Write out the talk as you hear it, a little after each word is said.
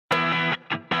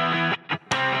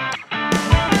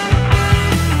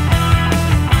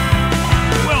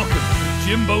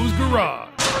Jimbo's Garage.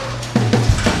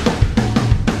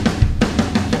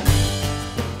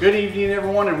 Good evening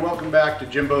everyone and welcome back to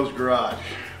Jimbo's Garage.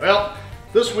 Well,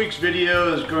 this week's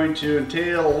video is going to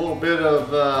entail a little bit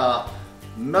of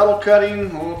metal cutting,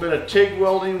 a little bit of TIG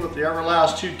welding with the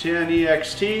Everlast 210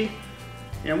 EXT.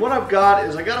 And what I've got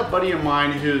is I got a buddy of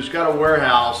mine who's got a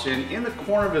warehouse, and in the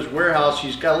corner of his warehouse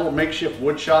he's got a little makeshift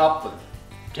wood shop with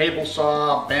table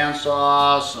saw,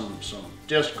 bandsaw, some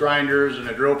disc grinders and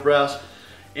a drill press.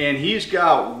 And he's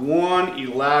got one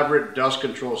elaborate dust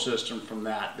control system from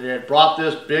that. They had brought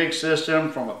this big system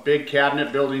from a big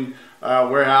cabinet building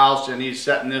warehouse, and he's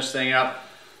setting this thing up.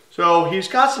 So he's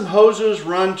got some hoses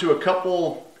run to a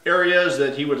couple areas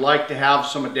that he would like to have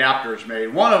some adapters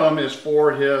made. One of them is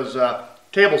for his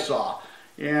table saw,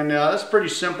 and that's pretty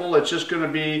simple. It's just going to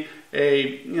be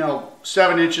a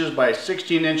 7 inches by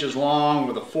 16 inches long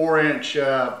with a 4-inch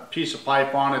piece of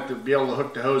pipe on it to be able to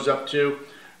hook the hose up to.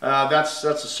 That's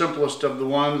the simplest of the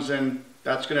ones, and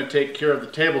that's going to take care of the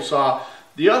table saw.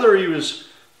 The other, he was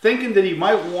thinking that he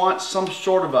might want some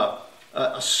sort of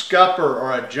a scupper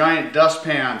or a giant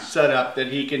dustpan set up that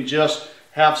he can just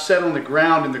have set on the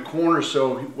ground in the corner,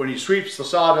 so when he sweeps the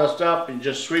sawdust up and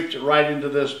just sweeps it right into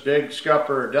this big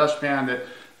scupper or dustpan, that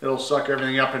it'll suck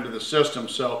everything up into the system.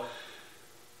 So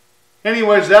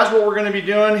anyways, that's what we're going to be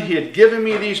doing. He had given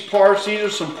me these parts. These are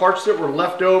some parts that were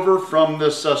left over from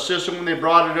this system when they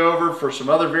brought it over for some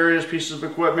other various pieces of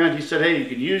equipment. He said, hey, you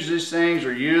can use these things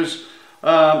or use,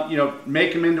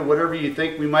 make them into whatever you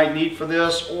think we might need for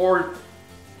this, or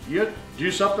you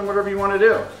do something, whatever you want to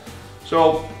do.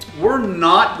 So we're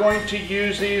not going to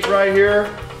use these right here.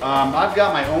 I've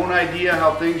got my own idea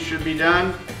how things should be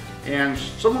done. And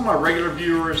some of my regular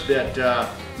viewers that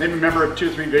maybe remember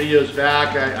 2 or 3 videos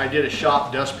back, I did a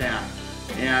shop dustpan,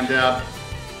 and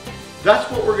that's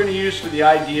what we're going to use for the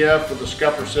idea for the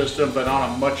scupper system, but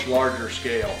on a much larger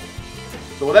scale.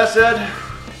 So with that said,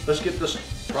 let's get this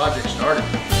project started.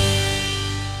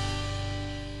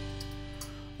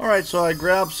 Alright, so I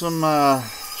grabbed some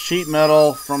sheet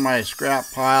metal from my scrap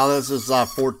pile. This is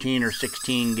 14 or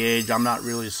 16 gauge, I'm not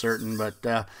really certain,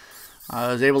 but I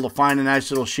was able to find a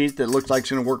nice little sheet that looks like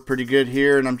it's going to work pretty good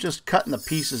here, and I'm just cutting the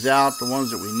pieces out, the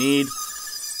ones that we need.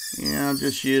 And I'm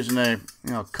just using a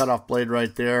cut-off blade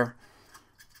right there.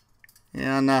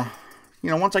 And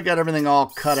once I got everything all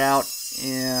cut out,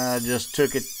 and I just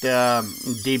took it,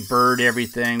 deburred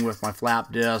everything with my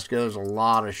flap disc. There's a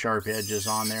lot of sharp edges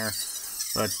on there,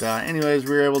 but anyways,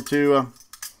 we were able to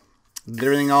get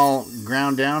everything all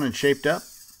ground down and shaped up.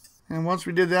 And once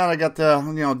we did that, I got the,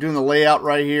 doing the layout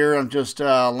right here. I'm just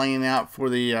laying out for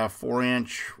the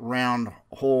 4-inch round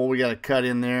hole we got to cut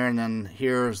in there. And then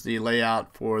here's the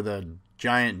layout for the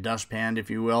giant dustpan, if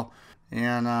you will.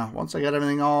 And once I got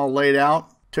everything all laid out,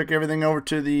 took everything over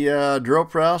to the drill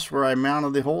press where I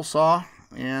mounted the hole saw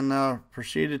and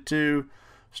proceeded to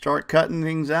start cutting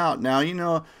things out. Now,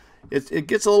 it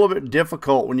gets a little bit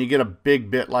difficult when you get a big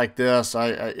bit like this.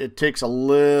 It takes a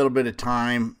little bit of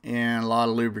time and a lot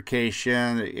of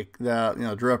lubrication.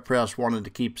 The drill press wanted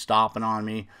to keep stopping on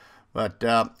me, but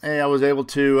hey, I was able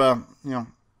to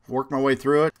work my way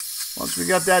through it. Once we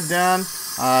got that done,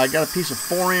 I got a piece of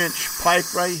 4-inch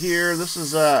pipe right here. This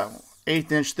is a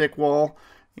 1/8 inch thick wall,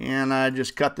 and I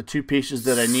just cut the 2 pieces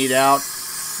that I need out.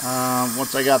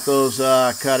 Once I got those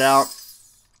cut out,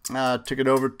 took it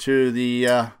over to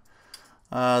the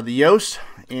Yoast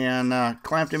and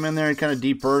clamped him in there and kind of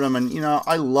deburred him. And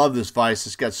I love this vise.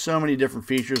 It's got so many different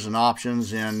features and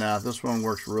options, and this one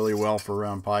works really well for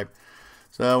round pipe.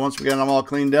 So once we got them all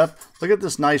cleaned up, look at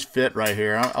this nice fit right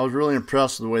here. I was really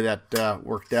impressed with the way that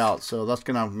worked out. So that's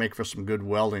going to make for some good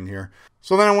welding here.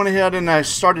 So then I went ahead and I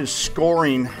started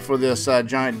scoring for this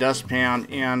giant dustpan,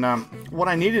 and what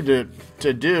I needed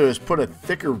to do is put a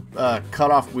thicker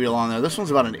cutoff wheel on there. This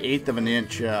one's about 1/8 of an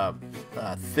inch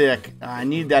thick. I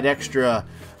need that extra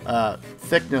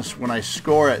thickness when I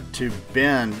score it to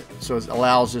bend, so it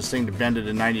allows this thing to bend it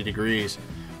at 90 degrees.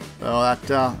 So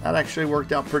that actually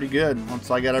worked out pretty good. Once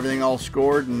I got everything all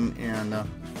scored and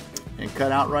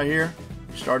cut out right here,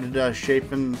 started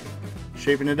shaping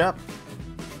it up.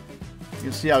 You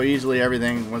can see how easily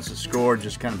everything, once it's scored,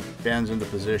 just kind of bends into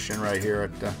position right here.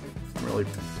 I'm really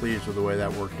pleased with the way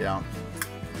that worked out.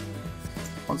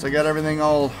 Once I got everything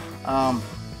all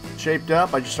shaped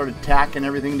up, I just started tacking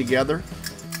everything together.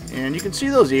 And you can see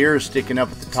those ears sticking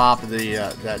up at the top of the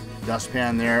that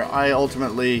dustpan there. I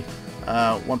ultimately,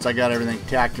 once I got everything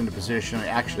tacked into position, I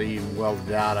actually welded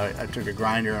it out. I took a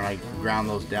grinder and I ground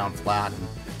those down flat,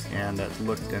 and it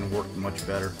looked and worked much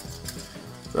better.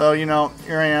 So,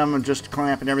 here I am, I'm just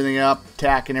clamping everything up,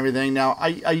 tacking everything. Now,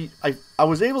 I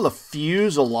was able to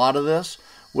fuse a lot of this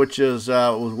which is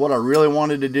was what I really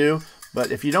wanted to do.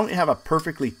 But if you don't have a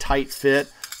perfectly tight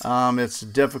fit, it's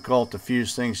difficult to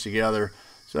fuse things together.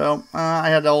 So I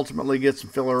had to ultimately get some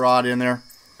filler rod in there.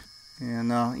 And,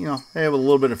 you know, hey, with a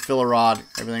little bit of filler rod,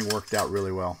 everything worked out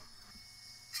really well.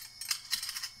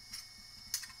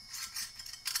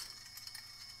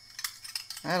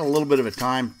 I had a little bit of a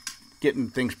time getting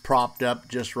things propped up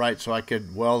just right so I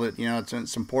could weld it. You know,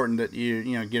 it's important that you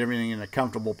know, get everything in a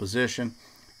comfortable position.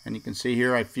 And you can see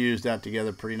here I fused that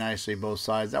together pretty nicely, both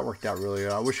sides. That worked out really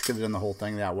well. I wish I could have done the whole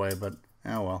thing that way, but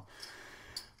oh well.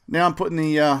 Now I'm putting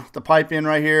the pipe in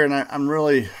right here, and I'm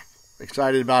really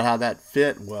excited about how that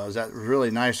fit was. That was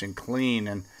really nice and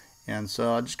clean, and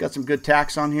so I just got some good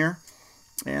tacks on here,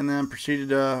 and then proceeded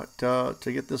to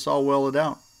get this all welded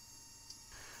out.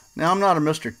 Now I'm not a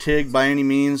Mr. TIG by any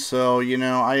means, so you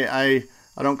know I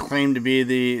don't claim to be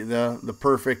the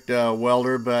perfect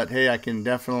welder, but hey, I can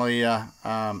definitely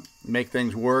make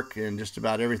things work in just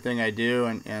about everything I do,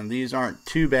 and these aren't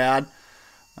too bad.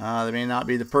 They may not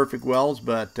be the perfect welds,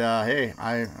 but hey,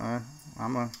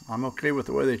 I'm okay with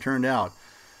the way they turned out.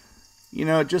 You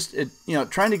know,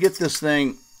 trying to get this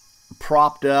thing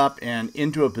propped up and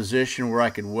into a position where I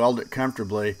could weld it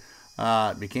comfortably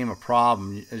became a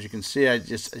problem. As you can see,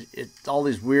 all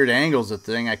these weird angles of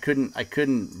the thing. I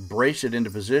couldn't brace it into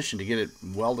position to get it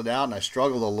welded out, and I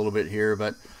struggled a little bit here.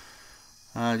 But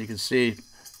you can see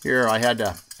here, I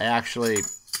actually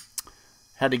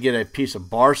had to get a piece of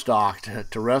bar stock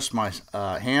to rest my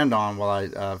hand on while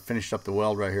I finished up the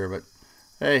weld right here. But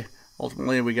hey,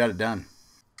 ultimately we got it done.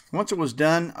 Once it was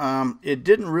done, it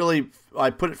didn't really, I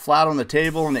put it flat on the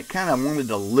table and it kind of wanted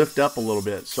to lift up a little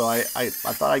bit. So I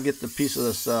thought I'd get the piece of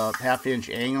this 1/2-inch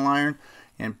angle iron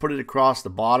and put it across the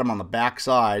bottom on the back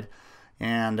side,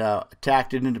 and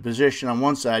tacked it into position on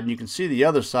one side. And you can see the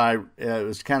other side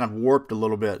was kind of warped a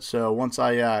little bit. So once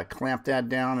I clamped that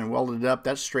down and welded it up,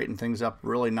 that straightened things up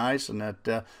really nice, and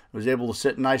that was able to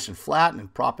sit nice and flat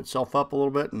and prop itself up a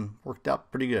little bit, and worked out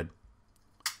pretty good.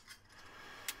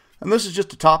 And this is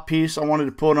just a top piece I wanted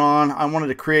to put on. I wanted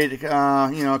to create, you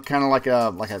know, kind of like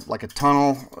a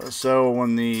tunnel. So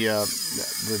when the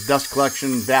dust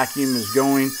collection vacuum is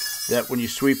going, that when you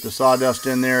sweep the sawdust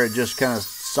in there, it just kind of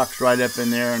sucks right up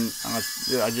in there. And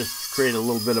I just created a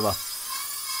little bit of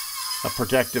a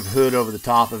protective hood over the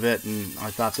top of it, and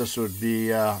I thought this would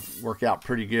be work out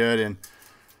pretty good. And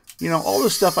you know, all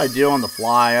this stuff I do on the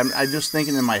fly, I'm just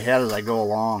thinking in my head as I go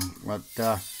along.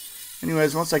 But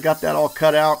anyways, once I got that all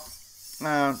cut out,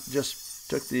 just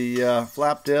took the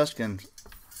flap disc and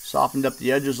softened up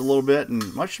the edges a little bit,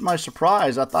 and much to my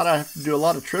surprise, I thought I had to do a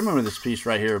lot of trimming with this piece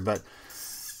right here, but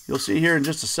you'll see here in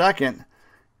just a second,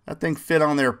 that thing fit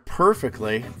on there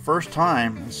perfectly, first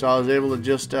time. So I was able to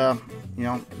just, you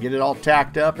know, get it all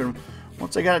tacked up, and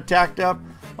once I got it tacked up,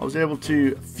 I was able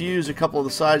to fuse a couple of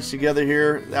the sides together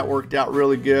here. That worked out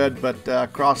really good, but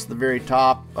across the very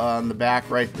top on the back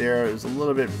right there, it was a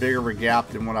little bit bigger of a gap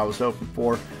than what I was hoping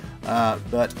for.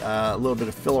 But a little bit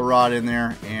of filler rod in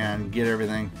there and get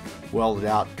everything welded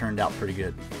out. Turned out pretty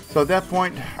good. So at that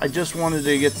point, I just wanted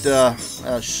to get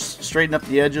straighten up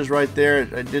the edges right there.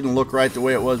 It didn't look right the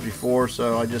way it was before,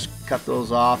 so I just cut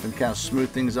those off and kind of smooth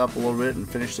things up a little bit and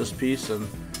finish this piece. And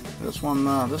this one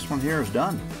here is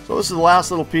done. So this is the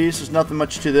last little piece. There's nothing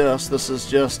much to this. This is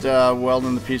just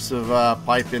welding the piece of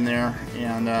pipe in there,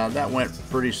 and that went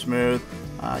pretty smooth.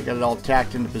 I got it all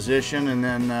tacked into position, and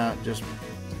then just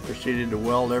proceeded to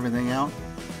weld everything out,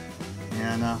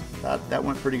 and that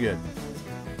went pretty good.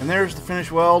 And there's the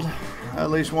finished weld,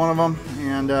 at least one of them,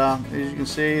 and as you can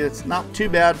see, it's not too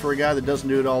bad for a guy that doesn't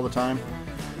do it all the time.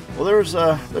 Well,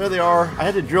 there they are. I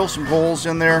had to drill some holes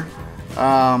in there,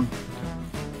 and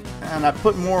I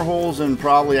put more holes than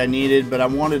probably I needed, but I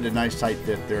wanted a nice tight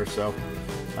fit there. So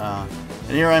and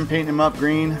here I'm painting them up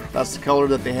green. That's the color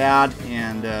that they had,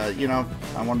 and you know,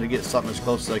 I wanted to get something as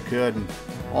close as I could, and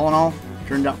all in all,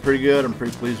 turned out pretty good. I'm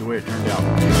pretty pleased with the way it turned out.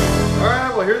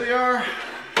 Alright, well, here they are.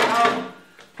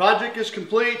 Project is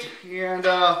complete, and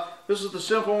this is the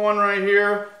simple one right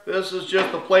here. This is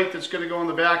just the plate that's going to go in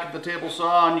the back of the table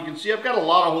saw, and you can see I've got a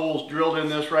lot of holes drilled in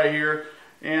this right here,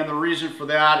 and the reason for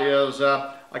that is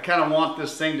I kind of want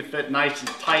this thing to fit nice and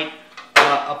tight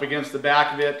up against the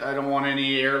back of it. I don't want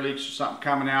any air leaks or something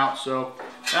coming out, so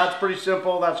that's pretty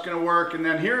simple. That's going to work. And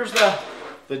then here's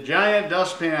the giant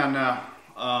dustpan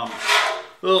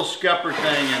little scupper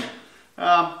thing,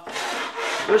 and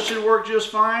this should work just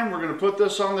fine. We're going to put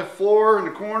this on the floor in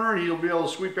the corner, and you'll be able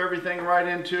to sweep everything right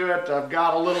into it. I've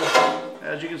got a little,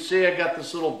 as you can see, I got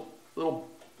this little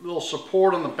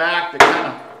support on the back that kind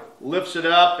of lifts it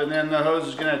up, and then the hose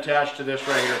is going to attach to this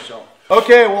right here. So,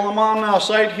 okay, well, I'm on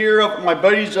site here up at my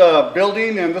buddy's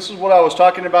building, and this is what I was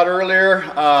talking about earlier.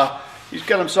 He's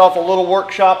got himself a little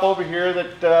workshop over here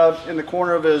that in the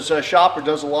corner of his shop, where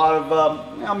does a lot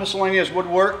of miscellaneous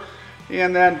woodwork.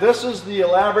 And then this is the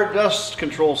elaborate dust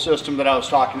control system that I was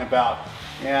talking about.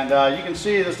 And you can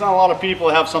see there's not a lot of people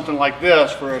that have something like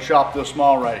this for a shop this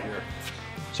small right here.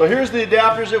 So here's the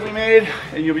adapters that we made,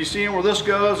 and you'll be seeing where this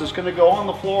goes. It's going to go on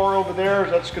the floor over there.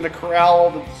 That's going to corral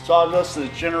the sawdust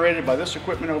that's generated by this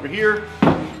equipment over here.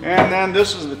 And then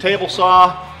this is the table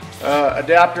saw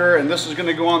adapter, and this is going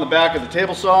to go on the back of the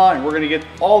table saw, and we're going to get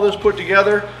all this put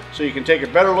together so you can take a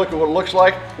better look at what it looks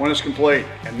like when it's complete,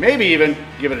 and maybe even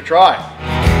give it a try.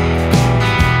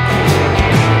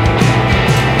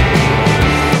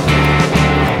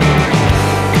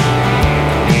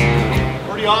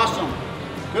 Pretty awesome.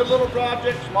 Good little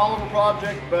project, small little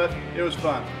project, but it was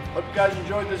fun. Hope you guys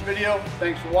enjoyed this video.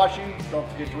 Thanks for watching. Don't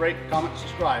forget to rate, comment,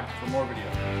 subscribe for more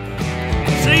videos.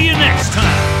 See you next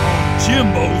time on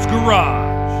Jimbos Garage.